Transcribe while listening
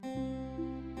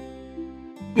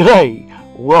G'day,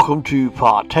 welcome to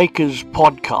Partakers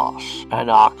Podcast and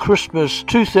our Christmas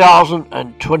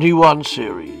 2021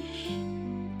 series.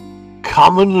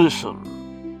 Come and listen.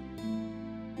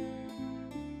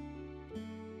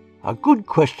 A good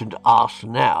question to ask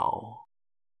now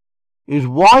is,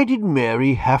 why did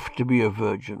Mary have to be a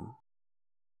virgin?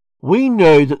 We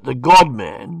know that the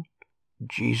God-man,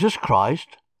 Jesus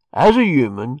Christ, as a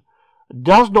human,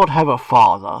 does not have a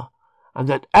father, and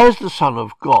that as the Son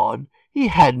of God, he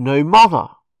had no mother.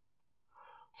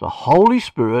 The Holy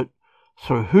Spirit,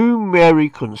 through whom Mary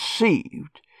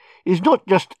conceived, is not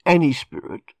just any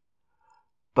spirit,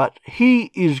 but he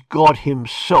is God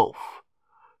himself,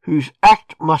 whose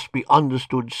act must be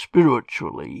understood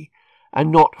spiritually and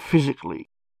not physically.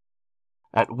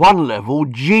 At one level,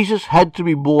 Jesus had to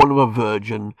be born of a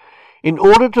virgin in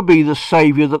order to be the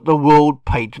Saviour that the world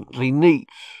patently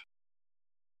needs.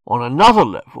 On another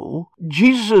level,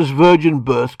 Jesus' virgin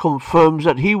birth confirms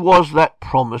that he was that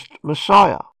promised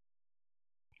Messiah.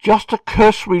 Just a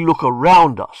cursory look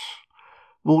around us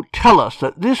will tell us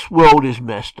that this world is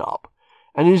messed up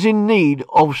and is in need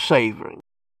of saving.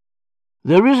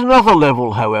 There is another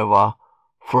level, however,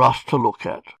 for us to look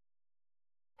at.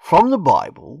 From the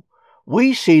Bible,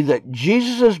 we see that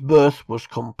Jesus' birth was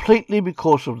completely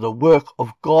because of the work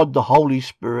of God the Holy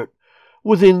Spirit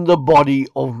within the body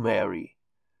of Mary.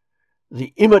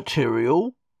 The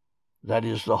immaterial, that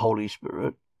is the Holy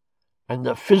Spirit, and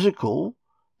the physical,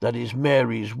 that is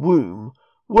Mary's womb,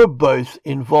 were both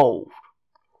involved.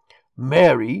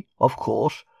 Mary, of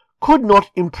course, could not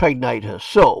impregnate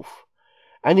herself,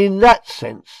 and in that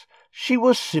sense she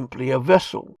was simply a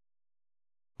vessel.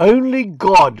 Only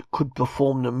God could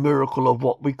perform the miracle of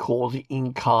what we call the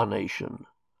incarnation,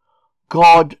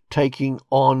 God taking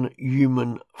on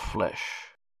human flesh.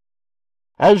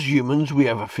 As humans, we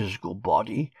have a physical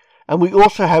body, and we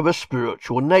also have a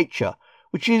spiritual nature,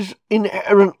 which is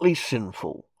inherently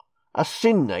sinful, a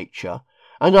sin nature,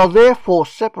 and are therefore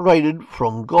separated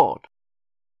from God.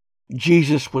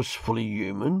 Jesus was fully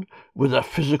human, with a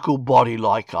physical body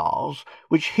like ours,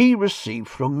 which he received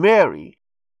from Mary.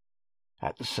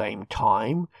 At the same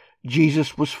time,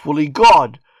 Jesus was fully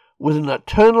God, with an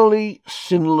eternally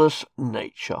sinless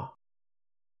nature.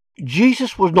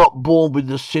 Jesus was not born with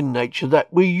the sin nature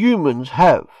that we humans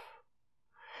have.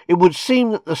 It would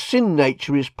seem that the sin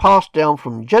nature is passed down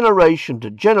from generation to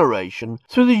generation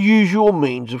through the usual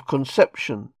means of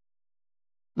conception.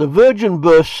 The virgin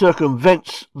birth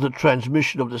circumvents the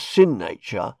transmission of the sin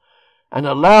nature and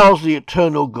allows the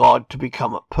eternal God to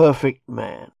become a perfect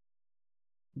man,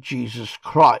 Jesus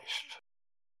Christ.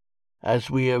 As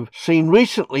we have seen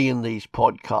recently in these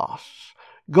podcasts,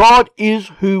 God is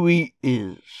who he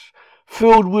is,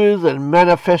 filled with and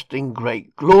manifesting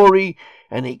great glory,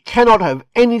 and he cannot have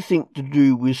anything to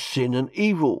do with sin and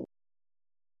evil.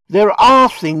 There are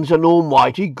things an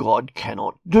almighty God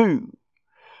cannot do.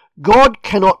 God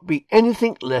cannot be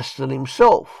anything less than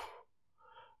himself.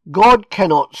 God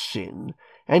cannot sin,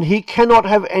 and he cannot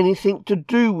have anything to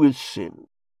do with sin.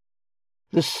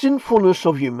 The sinfulness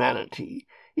of humanity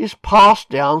is passed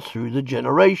down through the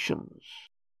generations.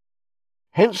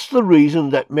 Hence the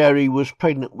reason that Mary was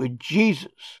pregnant with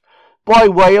Jesus by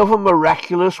way of a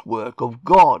miraculous work of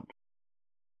God.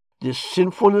 This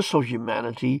sinfulness of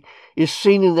humanity is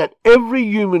seen in that every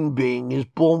human being is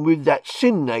born with that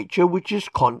sin nature which is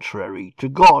contrary to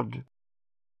God.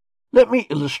 Let me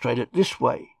illustrate it this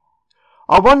way.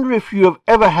 I wonder if you have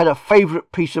ever had a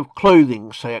favourite piece of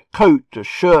clothing, say a coat, a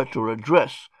shirt or a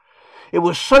dress. It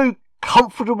was so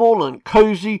comfortable and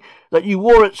cosy that you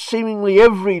wore it seemingly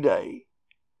every day.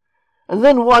 And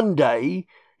then one day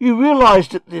you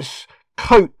realized that this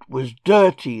coat was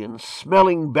dirty and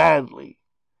smelling badly.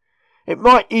 It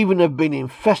might even have been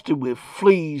infested with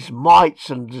fleas, mites,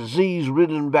 and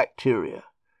disease-ridden bacteria.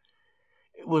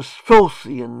 It was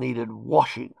filthy and needed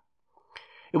washing.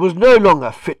 It was no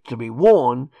longer fit to be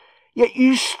worn, yet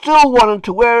you still wanted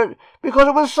to wear it because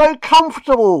it was so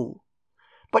comfortable.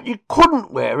 But you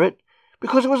couldn't wear it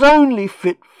because it was only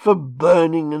fit for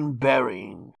burning and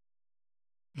burying.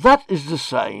 That is the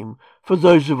same for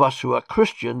those of us who are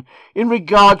Christian in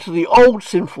regard to the old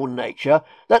sinful nature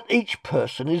that each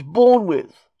person is born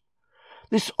with.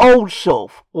 This old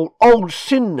self, or old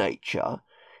sin nature,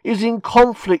 is in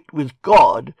conflict with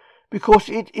God because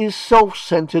it is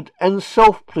self-centered and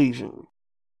self-pleasing.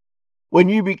 When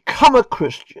you become a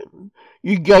Christian,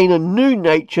 you gain a new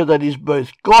nature that is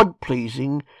both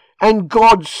God-pleasing and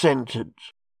God-centered.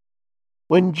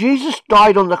 When Jesus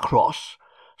died on the cross,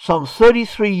 some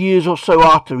 33 years or so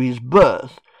after his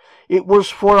birth, it was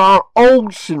for our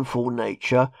old sinful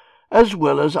nature as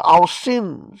well as our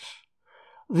sins.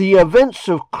 The events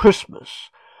of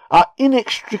Christmas are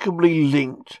inextricably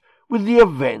linked with the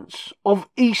events of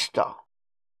Easter.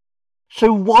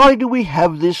 So why do we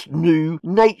have this new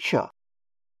nature?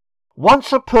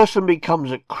 Once a person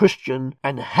becomes a Christian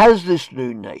and has this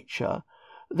new nature,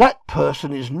 that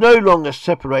person is no longer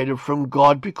separated from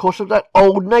God because of that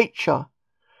old nature.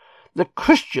 The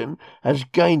Christian has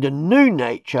gained a new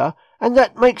nature, and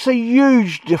that makes a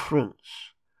huge difference.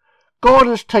 God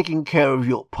has taken care of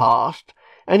your past,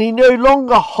 and he no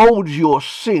longer holds your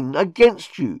sin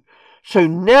against you. So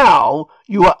now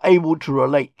you are able to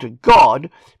relate to God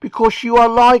because you are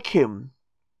like him.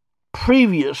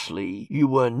 Previously you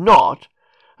were not,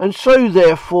 and so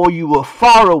therefore you were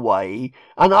far away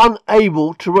and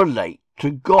unable to relate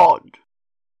to God.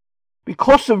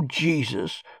 Because of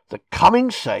Jesus, the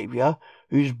coming Saviour,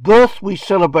 whose birth we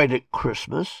celebrate at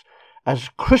Christmas, as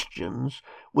Christians,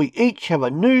 we each have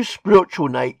a new spiritual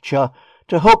nature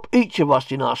to help each of us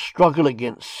in our struggle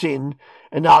against sin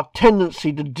and our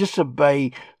tendency to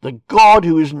disobey the God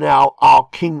who is now our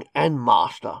King and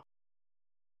Master.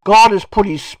 God has put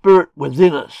his Spirit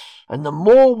within us, and the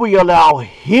more we allow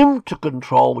him to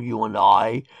control you and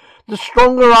I, the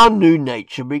stronger our new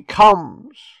nature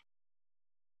becomes.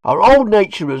 Our old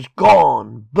nature is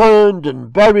gone, burned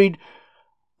and buried,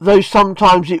 though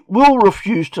sometimes it will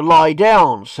refuse to lie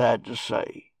down, sad to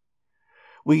say.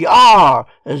 We are,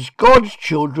 as God's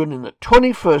children in the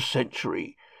 21st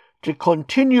century, to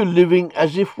continue living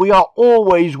as if we are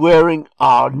always wearing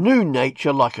our new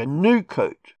nature like a new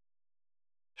coat,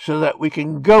 so that we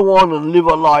can go on and live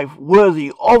a life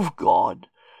worthy of God,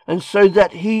 and so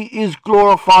that he is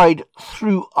glorified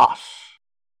through us.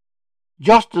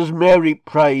 Just as Mary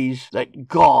prays that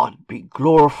God be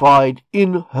glorified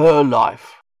in her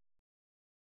life.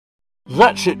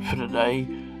 That's it for today.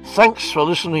 Thanks for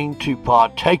listening to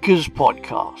Partakers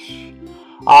Podcast.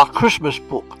 Our Christmas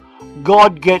book,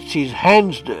 God Gets His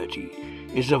Hands Dirty,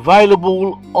 is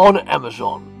available on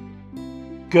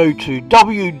Amazon. Go to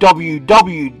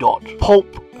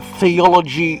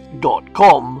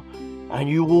www.pulptheology.com and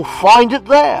you will find it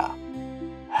there.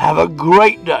 Have a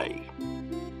great day.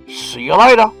 See you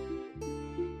later.